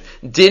question.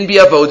 Din be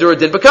Avoda or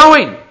din be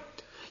Kohen?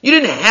 You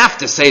didn't have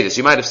to say this.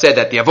 You might have said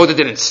that the Avoda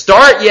didn't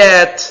start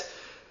yet.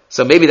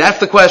 So maybe that's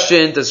the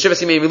question. Does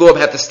Shivas Yimei Miluim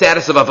have the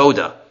status of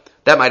Avoda?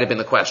 That might have been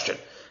the question.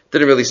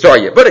 Didn't really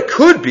start yet. But it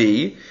could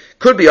be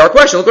our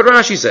question. Look what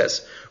Rashi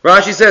says.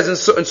 Rashi says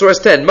in source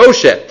 10,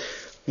 Moshe,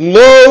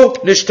 Lo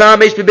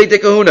nishtamesh b'Bigdei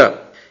Kehunah.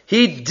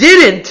 He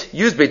didn't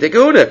use Bigdei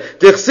Kehunah.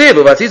 D'chsev,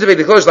 u'vatziz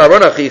b'Bigdei Kehunah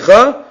sh'la'aron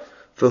achicha,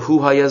 v'hu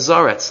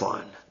hayazar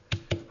etzlan.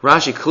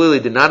 Rashi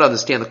clearly did not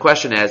understand the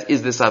question as,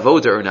 is this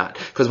avoda or not?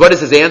 Because what is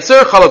his answer?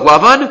 Chalak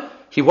lavan?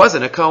 He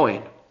wasn't a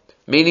Kohen.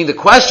 Meaning the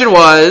question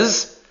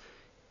was,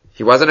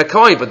 He wasn't a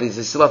Kohen, but they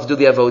still have to do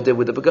the avodah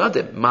with the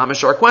begadim.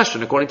 Mamash, our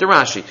question, according to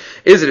Rashi.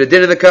 Is it a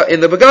din in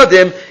the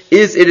begadim?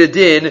 Is it a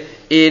din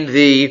in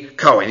the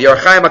Kohen? The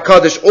Archaim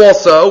HaKadosh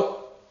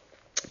also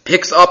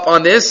picks up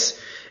on this,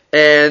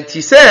 and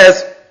he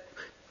says,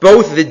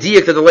 both the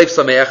diak that the Leif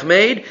Sameach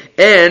made,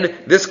 and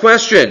this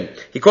question.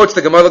 He quotes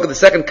the Gemara, look at the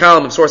second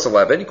column of source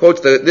 11. He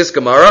quotes this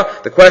Gemara,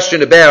 the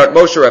question about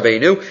Moshe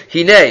Rabbeinu.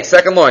 Hine,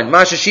 second line,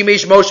 Masha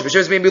Shimesh Moshe,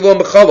 B'Shem Zmein Bilom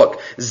B'Chalok.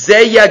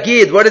 Ze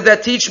Yagid, what does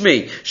that teach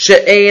me?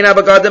 She'ein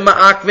HaBagadim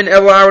Ma'akvin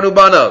El Aaron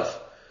Ubanav.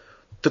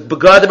 The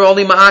begadim are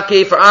only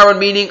ma'akeh for Aaron,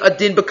 meaning a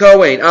din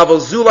b'kohen. Aval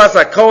zulas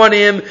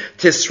ha'kohanim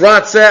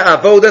tisratze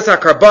avodas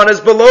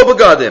ha'karbanas below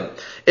begadim.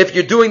 If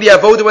you're doing the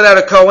avodah without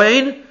a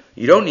kohen,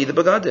 you don't need the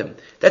begadim.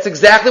 That's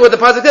exactly what the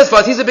pasuk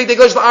says. He's a big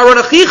English for Aaron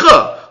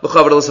achicha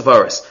l'chavod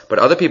l'sefaris. But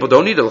other people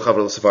don't need a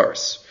l'chavod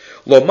l'sefaris.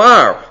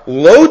 Lomar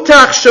lo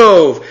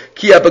tachshov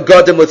ki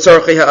begadim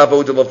l'tzarchei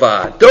ha'avodah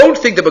levad. Don't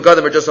think the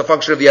begadim are just a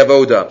function of the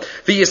avodah.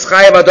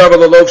 V'yischayev adar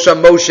v'lolov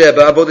sham Moshe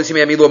ba'avodah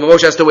simei amilu.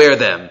 Moshe has to wear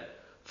them.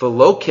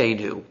 V'lo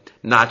keinu.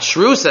 Not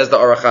true, says the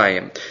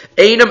Arachayim.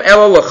 Einam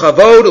ela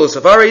l'chavod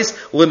l'sefaris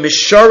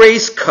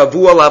l'mishares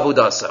kavua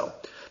l'avodaso.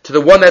 To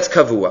the one that's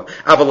kavua.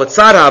 Aval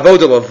l'tzad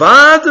ha'avodah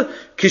levad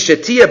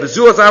kishetia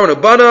bezulas Aaron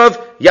ubanav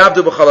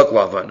yabdu b'chalak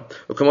lavan.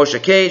 U'kamo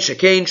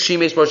shekain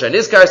shimesh Moshe. And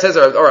this guy says,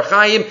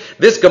 Arachayim,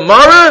 this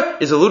Gemara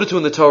is alluded to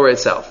in the Torah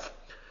itself.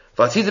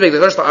 But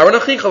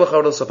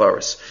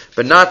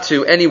not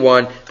to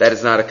anyone that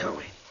is not a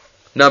Kohen.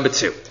 Number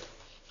 2.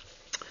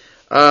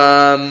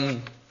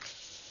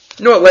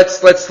 You know what,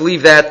 let's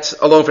leave that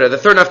alone for now. The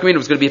third nafkamina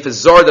was going to be if a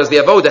Zar does the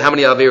avodah, how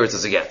many averos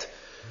does he get?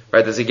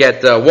 Right? Does he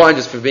get one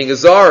just for being a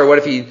Zar, or what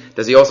if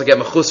does he also get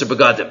mechus or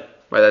begadim?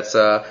 Right? That's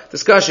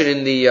discussion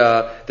in the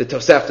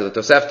Tosefta. The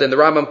Tosefta and the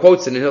Rambam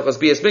quotes it in Hilchos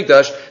Bias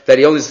Mikdash that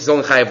he's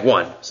only chayav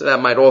one. So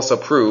that might also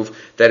prove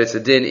that it's a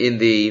din in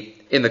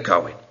the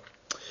Kohen.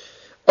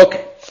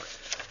 Okay.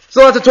 There's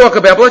a lot to talk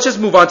about, but let's just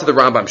move on to the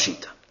Rambam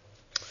Shita.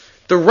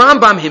 The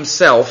Rambam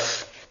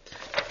himself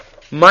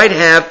might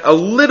have a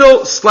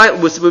little slight,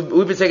 we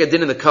would take a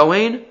din in the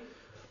Kohen,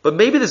 but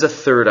maybe there's a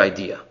third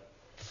idea.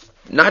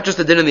 Not just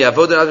a din in the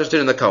Avodah, not just a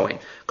din in the Kohen.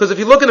 Because if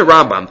you look in the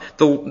Rambam,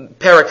 the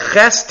Parak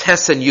Ches,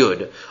 Tes, and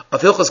Yud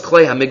of Hilchos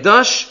Klei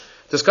HaMikdash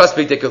discuss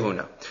Bigdei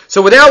Kehunah.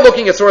 So without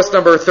looking at source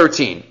number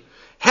 13,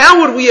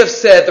 how would we have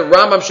said the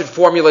Rambam should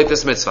formulate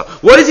this mitzvah?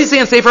 What does he say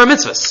in Sefer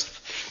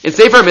HaMitzvahs? In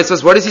Sefer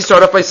HaMitzvahs, what does he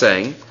start off by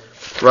saying?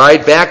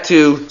 Right, back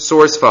to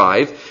source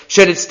 5.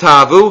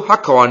 Shenitztavu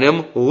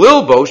hakohanim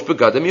lilbosh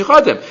begadim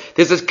yuchadim.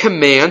 There's this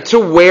command to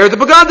wear the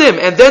begadim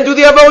and then do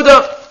the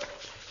avodah.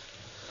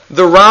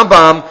 The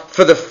Rambam,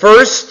 for the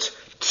first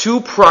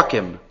 2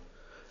 prakim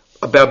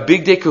about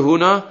Bigdei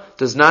Kehunah,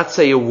 does not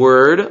say a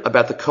word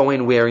about the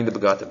Kohen wearing the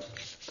begadim.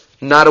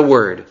 Not a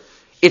word.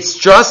 It's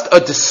just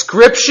a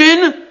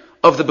description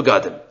of the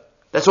begadim.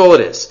 That's all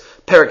it is.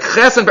 Perek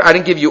Ches, and I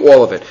didn't give you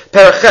all of it.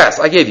 Perek Ches,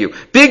 I gave you.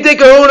 Bigdei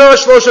Kehunah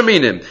Shlosh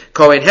Aminim.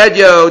 Kohen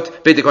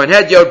Hedyot, Bigdei Kohen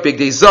Hedyot,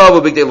 Bigdei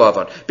Zav, Bigdei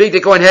Lavan.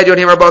 Bigdei Kohen Hedyot,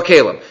 Himar Bal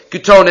Kalim.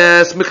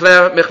 Kutones,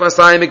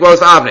 Mechnasayim, Migvalos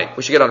Avnei.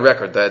 We should get on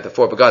record the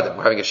 4 begadim.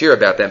 We're having a shir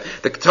about them.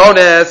 The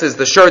Kutones is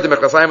the shirt, the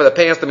Mechnasayim are the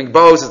pants, the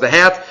Migbos is the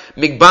hat,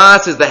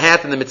 Migbas is the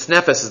hat, and the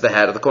Mitznefes is the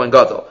hat of the Kohen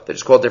Gadol. They're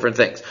just called different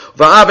things.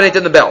 Va'avnei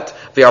in the belt.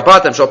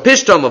 V'arbatam shal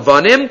pishton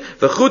levanim,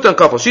 v'chutan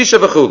kafel shisha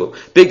v'chulu.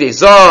 Bigdei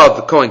Zav,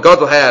 the Kohen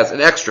Gadol has an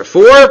extra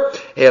 4.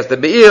 He has the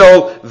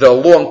me'il, the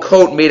long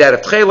coat made out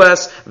of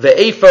tcheles, the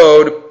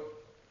ephod,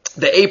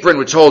 the apron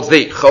which holds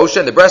the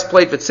choshen, the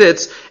breastplate for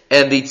tzitz,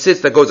 and the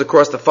tzitz that goes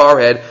across the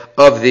forehead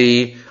of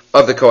the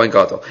Kohen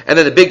Gadol. And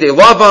then the Bigdei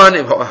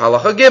Lavan,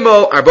 halacha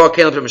gimel, arba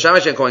kelim for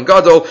Mishamash and Kohen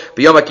Gadol,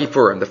 b'yom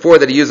HaKippurim, the 4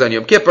 that he used on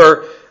Yom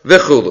Kippur,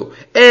 v'chulu.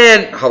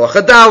 And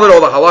halacha dalet,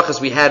 all the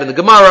halachas we had in the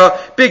Gemara,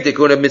 Bigdei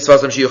Kehunah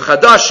mitzvahs shiyu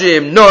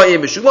chadashim,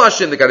 no'im,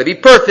 mishulashim, they gotta be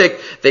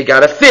perfect, they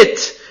gotta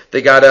fit,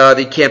 they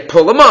can't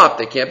pull them up,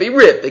 they can't be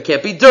ripped, they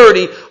can't be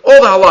dirty,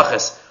 all the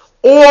halachas.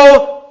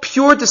 All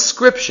pure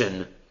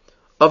description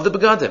of the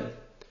begadim.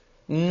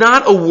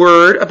 Not a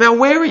word about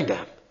wearing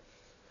them.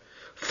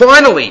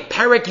 Finally,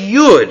 Parak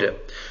Yud,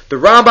 the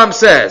Rambam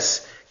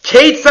says,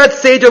 Keitzad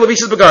Seder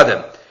Levishas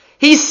begadim.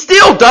 He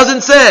still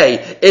doesn't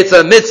say it's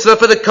a mitzvah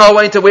for the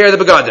Kohen to wear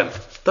the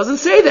begadim. Doesn't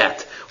say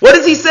that. What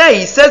does he say?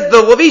 He says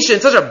the Levisha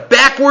in such a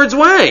backwards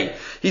way.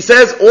 He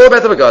says all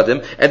about the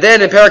begadim, and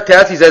then in Parak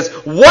Tes he says,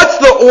 what's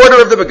the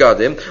order of the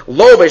begadim?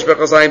 Lo veish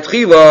mechasayim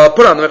tchila,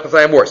 put on the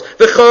mechasayim worse.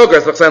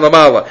 V'chogras mechasayim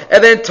lamala,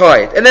 and then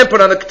tie it, and then put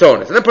on the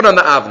ketonis, and then put on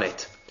the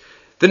avneit.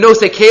 The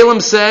Nosei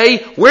Kalim say,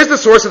 where's the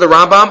source of the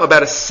Rambam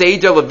about a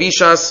Seder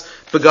Levishas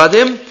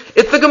begadim?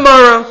 It's the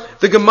Gemara.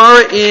 The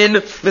Gemara in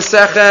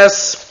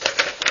Meseches,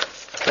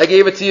 I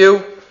gave it to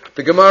you.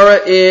 The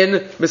Gemara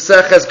in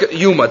Meseches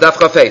Yuma, Daf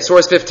Chafei,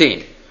 source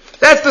 15.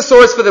 That's the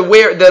source for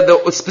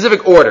the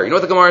specific order. You know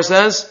what the Gemara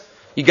says?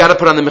 You gotta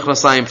put on the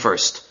Michnasayim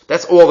first.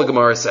 That's all the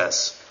Gemara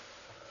says.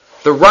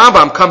 The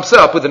Rambam comes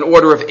up with an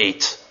order of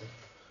 8.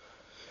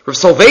 Rav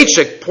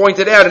Soloveitchik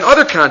pointed out in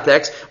other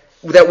contexts,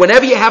 that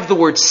whenever you have the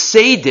word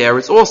seder,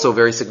 it's also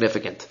very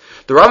significant.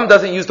 The Rambam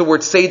doesn't use the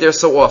word seder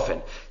so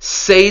often.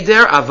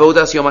 Seder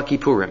avodas Yom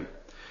Kippurim.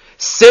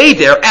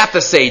 Seder at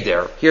the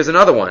Seder. Here's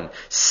another one.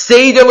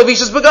 Seder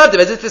Levishas Begadim,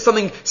 as if there's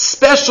something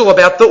special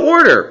about the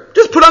order.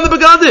 Just put on the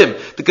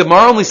Begadim. The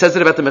Gemara only says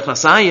it about the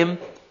Mechnasayim.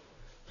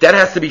 That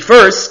has to be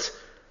first.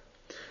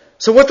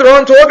 So what's the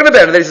Rambam talking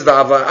about? And then he says the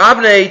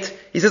Avneit.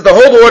 He says the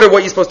whole order,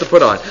 what you're supposed to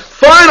put on.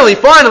 Finally,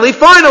 all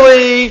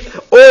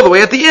the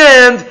way at the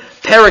end,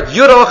 Perek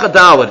Yudal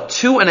Chadalad,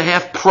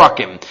 2.5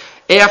 prakim.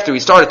 After he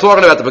started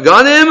talking about the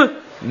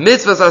Begadim,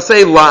 mitzvahs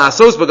asay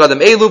la'asos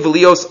begadim elu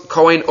v'lios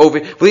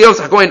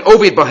hakohen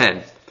ovid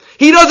bahen.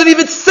 He doesn't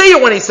even say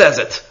it when he says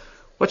it.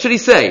 What should he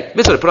say?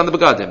 Mitzvah to put on the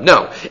begadim.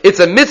 No. It's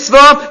a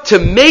mitzvah to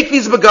make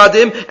these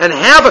begadim and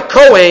have a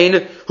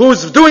kohen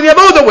who's doing the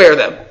avodah wear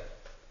them.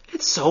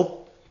 It's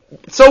so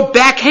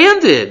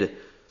backhanded.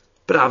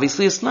 But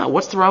obviously it's not.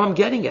 What's the Rambam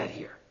getting at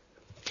here?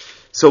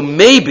 So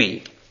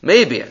maybe,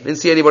 I didn't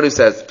see anybody who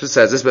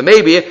says this, but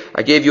maybe,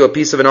 I gave you a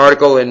piece of an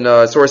article in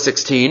Surah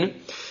 16,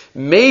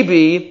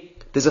 maybe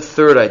there's a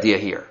third idea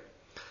here.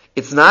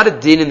 It's not a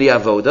din in the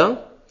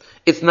avoda,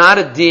 it's not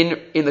a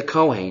din in the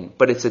kohen,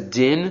 but it's a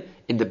din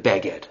in the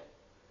beged.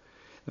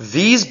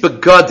 These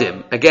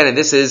begadim, again, and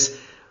this is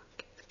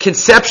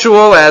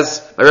conceptual,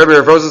 as my Rebbe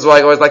Rav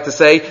Rosenzweig always like to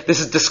say,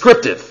 this is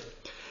descriptive.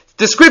 It's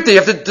descriptive,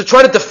 you have to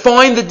try to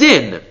define the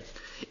din.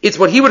 It's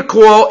what he would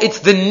call, it's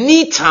the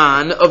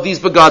nitan of these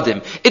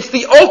begadim. It's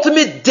the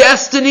ultimate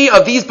destiny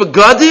of these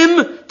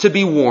begadim to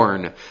be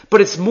worn. But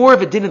it's more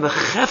of a din in the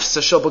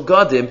chefsa shel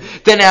begadim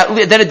than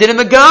a din in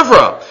the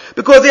gavra.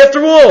 Because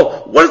after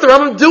all, what is the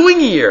Rambam doing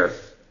here?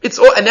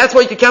 And that's why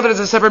you can count it as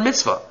a separate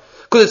mitzvah.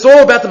 Because it's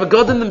all about the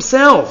begadim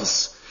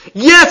themselves.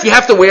 Yes, you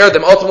have to wear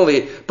them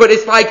ultimately, but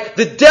it's like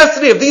the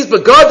destiny of these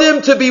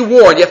begadim to be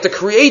worn. You have to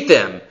create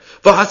them.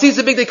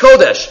 V'hasisa Bigdei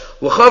Kodesh.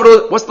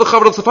 What's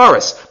l'chavod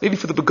sefaris? Maybe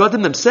for the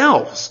begadim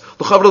themselves.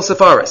 L'chavod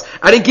sefaris.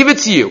 I didn't give it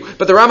to you,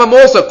 but the Rambam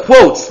also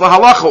quotes the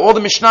halacha, all the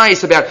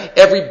mishnayos about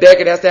every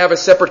beged has to have a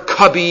separate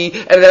cubby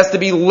and it has to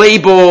be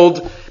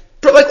labeled.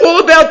 Like all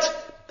about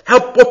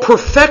what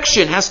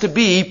perfection has to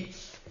be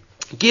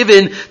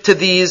given to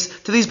these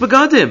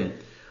begadim.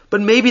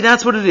 But maybe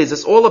that's what it is.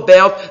 It's all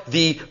about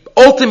the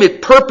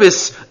ultimate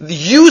purpose, the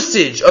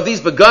usage of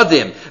these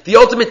begadim. The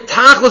ultimate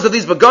tachlis of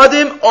these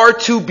begadim are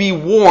to be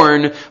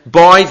worn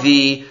by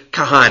the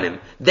kahanim.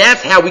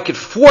 That's how we could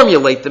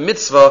formulate the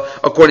mitzvah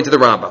according to the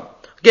Rambam.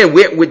 Again,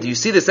 where do you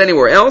see this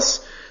anywhere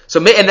else?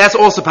 And that's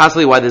also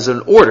possibly why there's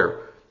an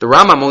order. The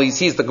Rambam only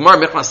sees the Gemara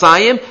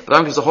Mechnasayim, but the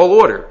Rambam gives a whole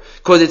order.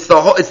 Because it's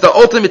the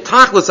ultimate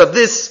tachlis of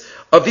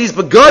these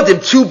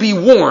begadim to be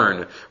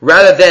worn,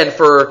 rather than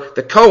for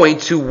the Kohen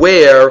to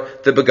wear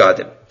the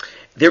begadim.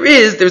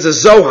 There's a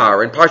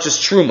Zohar in Parshas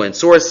Truma, in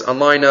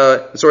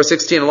Surah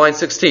 16, line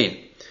 16.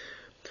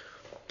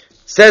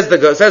 Says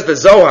the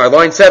Zohar,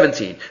 line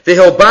 17.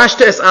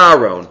 V'hilbashta es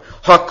Aaron,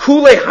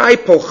 hakule hai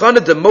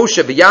polchana de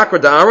Moshe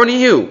v'yakra de Aaron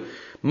ihu.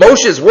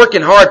 Moshe is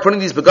working hard putting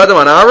these begadim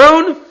on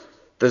Aaron.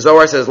 The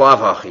Zohar says, lav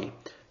hachi,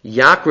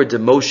 yakra de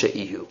Moshe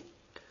ihu.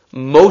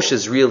 Moshe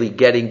is really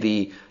getting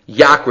the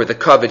yakra, the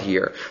covet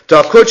here.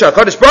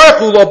 HaKadosh Baruch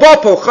Hu lo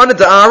ba polchana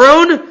de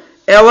Aaron,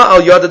 ela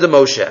al yada de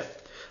Moshe.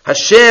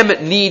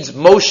 Hashem needs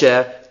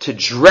Moshe to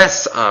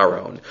dress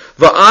Aaron.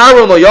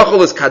 Va'Aaron lo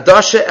yachol is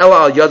kadasha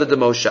ela al yada de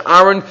Moshe.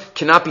 Aaron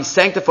cannot be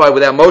sanctified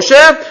without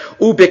Moshe.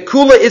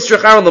 Ubekula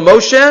israch Aaron le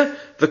Moshe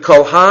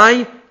v'kol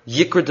hai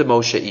yikra de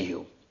Moshe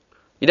ihu.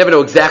 You never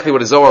know exactly what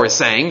the Zohar is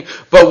saying,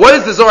 but what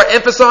is the Zohar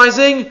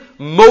emphasizing?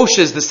 Moshe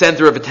is the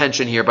center of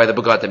attention here by the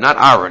begadim, not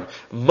Aaron.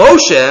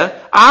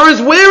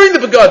 Aaron's wearing the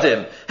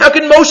begadim. How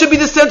can Moshe be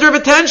the center of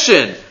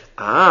attention?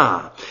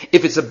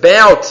 If it's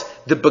about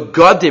the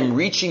begadim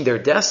reaching their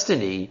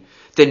destiny,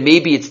 then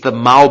maybe it's the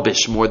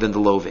malbish more than the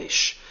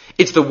lovesh.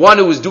 It's the one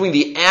who is doing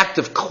the act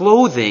of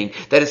clothing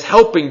that is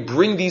helping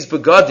bring these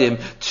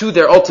begadim to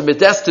their ultimate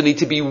destiny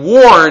to be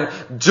worn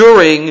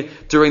during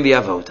the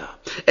avodah.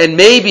 And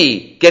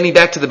maybe, getting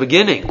back to the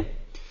beginning,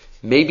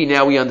 maybe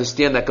now we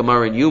understand that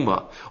Gemara in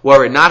Yuma,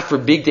 were it not for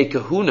Bigdei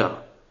Kehunah,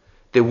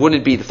 there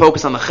wouldn't be the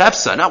focus on the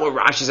chefsa, not what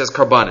Rashi says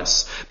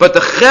karbanis, but the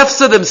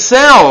chefsa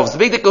themselves, the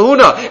Bigdei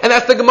Kehunah, and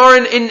that's the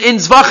Gemara in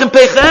Zvachim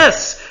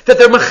Peches, that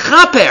they're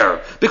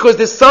mechaper, because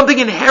there's something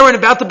inherent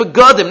about the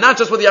begadim, not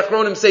just what the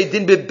Achronim say,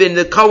 din bin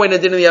the Kohen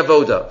and din in the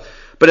Avodah,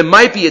 but it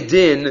might be a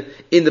din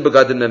in the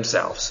begadim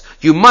themselves.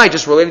 You might,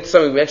 just related to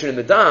something we mentioned in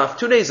the daf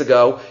 2 days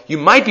ago, you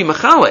might be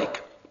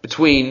mechalik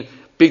between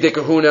Bigdei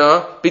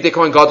Kehunah, Bigdei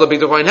Kohen Gadol,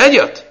 Bigdei Kohen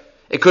Hedyot.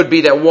 It could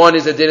be that one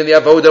is a din in the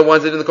avoda,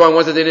 one's a din in the kohen,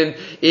 one's a din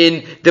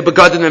in the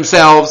begadim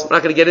themselves. We're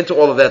not going to get into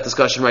all of that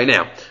discussion right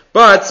now.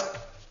 But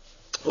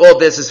all of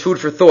this is food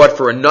for thought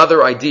for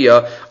another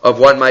idea of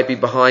what might be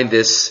behind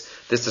this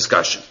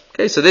discussion.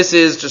 Okay, so this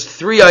is just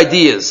 3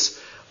 ideas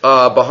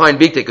behind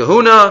Bigdei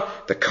Kehunah.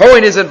 The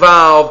kohen is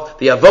involved,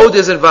 the avoda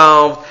is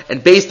involved,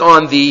 and based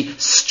on the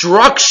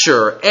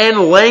structure and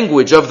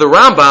language of the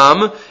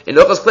Rambam in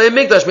Ochos Klei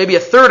Mikdash, maybe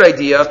a third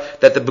idea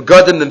that the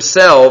begadim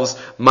themselves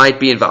might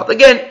be involved.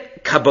 Again,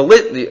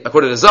 Kabbalit,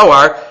 according to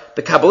Zohar,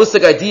 the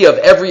Kabbalistic idea of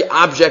every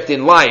object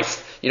in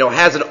life,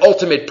 has an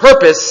ultimate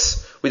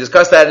purpose. We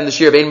discussed that in the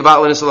Shir of Ein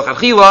Mevatlin Isul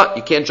L'Chadchila.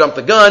 You can't jump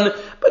the gun,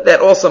 but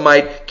that also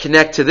might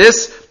connect to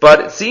this. But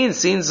it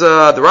seems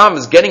the Rambam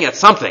is getting at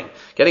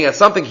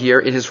something here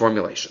in his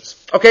formulations.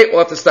 Okay, we'll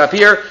have to stop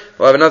here.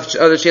 We'll have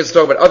another chance to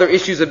talk about other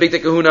issues of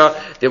Bigdei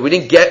Kehunah that we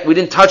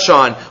didn't touch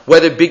on,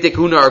 whether Bigdei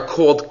Kehunah are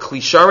called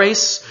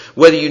klishares,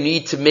 whether you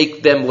need to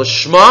make them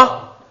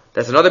lishma.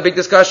 That's another big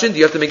discussion. Do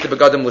you have to make the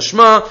begadim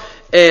lishma?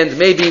 And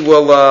maybe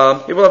we'll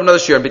have another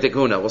share on Bigdei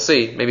Kehunah. We'll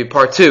see. Maybe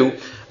part 2.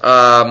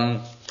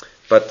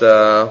 But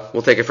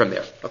we'll take it from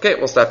there. Okay,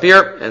 we'll stop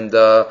here, and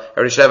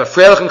everybody should have a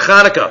Freilich and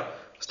Chanukah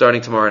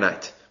starting tomorrow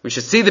night. We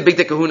should see the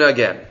Bigdei Kehunah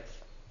again.